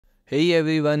Hey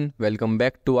everyone, welcome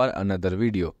back to our another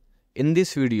video. In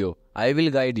this video, I will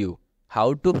guide you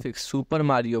how to fix Super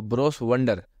Mario Bros.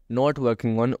 Wonder not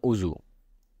working on Yuzu.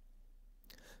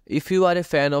 If you are a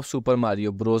fan of Super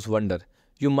Mario Bros. Wonder,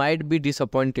 you might be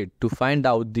disappointed to find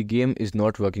out the game is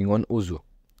not working on Yuzu.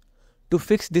 To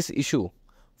fix this issue,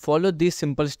 follow these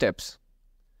simple steps.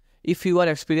 If you are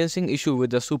experiencing issue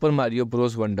with the Super Mario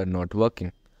Bros. Wonder not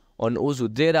working on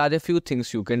Yuzu, there are a few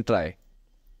things you can try.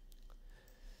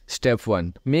 Step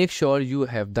 1. Make sure you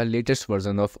have the latest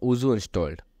version of Yuzu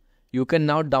installed. You can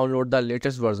now download the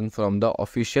latest version from the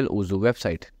official Yuzu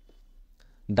website.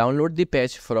 Download the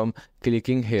patch from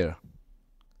clicking here.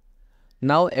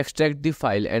 Now extract the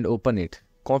file and open it.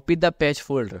 Copy the patch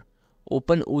folder.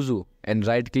 Open Yuzu and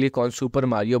right click on Super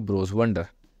Mario Bros. Wonder.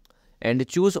 And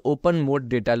choose Open Mode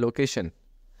Data Location.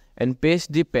 And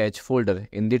paste the patch folder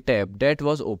in the tab that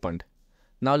was opened.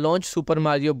 Now launch Super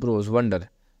Mario Bros. Wonder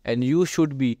and you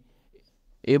should be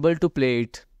able to play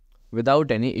it without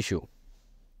any issue.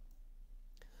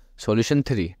 Solution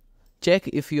 3. Check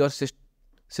if your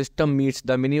system meets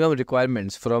the minimum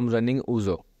requirements from running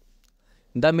Yuzu.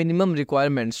 The minimum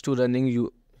requirements to running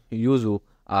Yuzu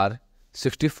are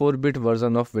 64-bit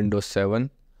version of Windows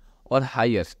 7 or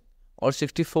higher, or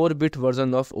 64-bit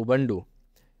version of Ubuntu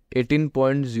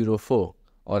 18.04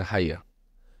 or higher,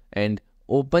 and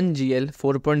OpenGL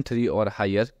 4.3 or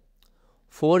higher,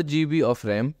 4 GB of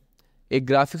RAM, a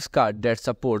graphics card that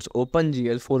supports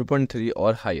OpenGL 4.3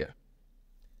 or higher.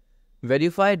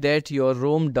 Verify that your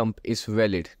ROM dump is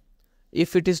valid.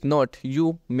 If it is not,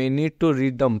 you may need to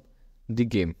redump the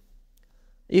game.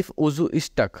 If Yuzu is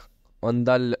stuck on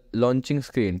the launching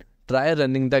screen, try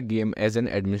running the game as an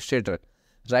administrator.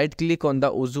 Right-click on the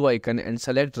Yuzu icon and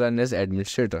select Run as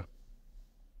Administrator.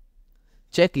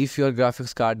 Check if your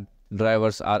graphics card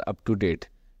drivers are up to date.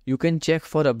 You can check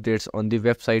for updates on the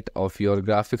website of your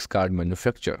graphics card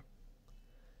manufacturer.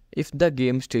 If the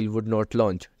game still would not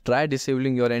launch, try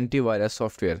disabling your antivirus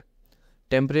software.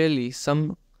 Temporarily,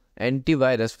 some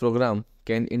antivirus program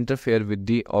can interfere with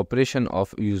the operation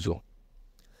of Yuzu.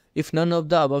 If none of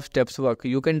the above steps work,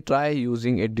 you can try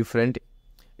using a different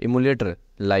emulator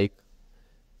like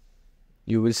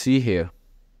you will see here.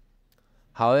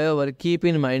 However, keep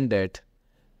in mind that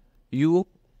you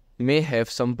may have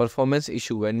some performance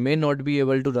issue and may not be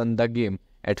able to run the game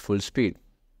at full speed.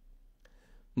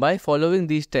 By following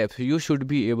these steps, you should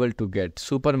be able to get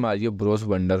Super Mario Bros.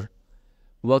 Wonder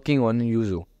working on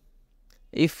Yuzu.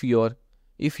 If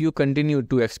you continue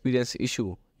to experience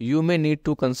issue, you may need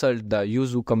to consult the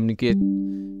Yuzu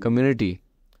community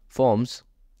forums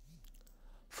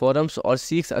or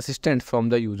seek assistance from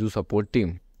the Yuzu support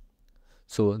team.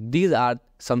 So these are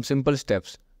some simple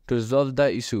steps to resolve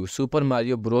the issue Super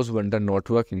Mario Bros. Wonder not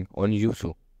working on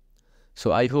Yuzu.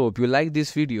 So I hope you like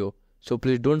this video. So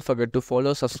please don't forget to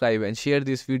follow, subscribe and share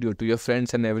this video to your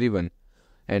friends and everyone.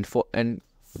 And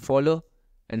follow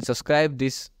and subscribe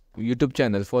this YouTube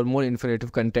channel for more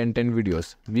informative content and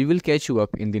videos. We will catch you up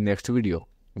in the next video.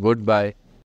 Goodbye.